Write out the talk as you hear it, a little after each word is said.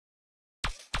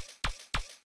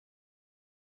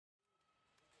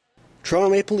Toronto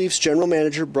Maple Leafs general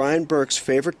manager Brian Burke's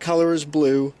favorite color is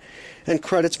blue and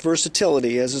credits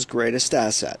versatility as his greatest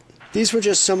asset. These were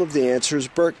just some of the answers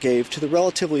Burke gave to the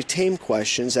relatively tame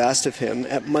questions asked of him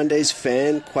at Monday's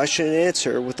Fan Question and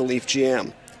Answer with the Leaf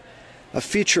GM, a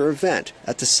feature event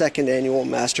at the second annual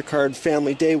MasterCard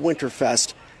Family Day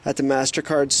Winterfest at the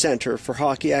MasterCard Center for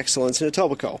Hockey Excellence in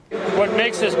Etobicoke. What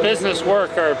makes this business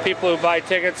work are people who buy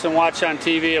tickets and watch on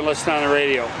TV and listen on the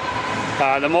radio.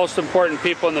 The most important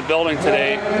people in the building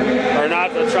today are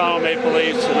not the Toronto Maple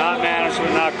Leafs, not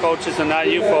management, not coaches, and not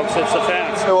you folks, it's the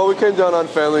fans. Yeah, well, we came down on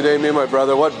Family Day, me and my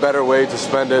brother. What better way to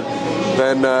spend it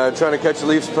than trying to catch the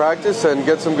Leafs practice and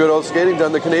get some good old skating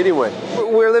done the Canadian way.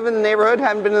 We're living in the neighborhood,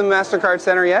 haven't been to the MasterCard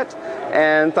Center yet,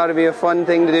 and thought it'd be a fun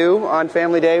thing to do on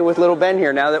Family Day with little Ben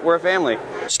here, now that we're a family.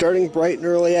 Starting bright and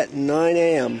early at 9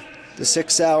 a.m., the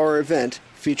 6-hour event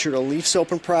featured a Leafs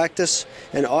Open practice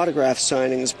and autograph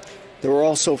signings. There were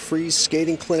also free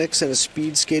skating clinics and a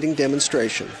speed skating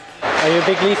demonstration. Are you a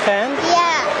big Leaf fan?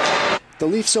 Yeah. The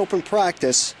Leafs Open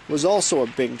practice was also a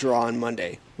big draw on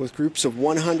Monday, with groups of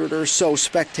 100 or so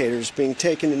spectators being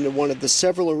taken into one of the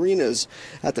several arenas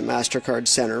at the MasterCard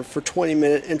Center for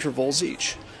 20-minute intervals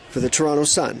each. For the Toronto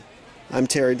Sun, I'm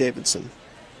Terry Davidson.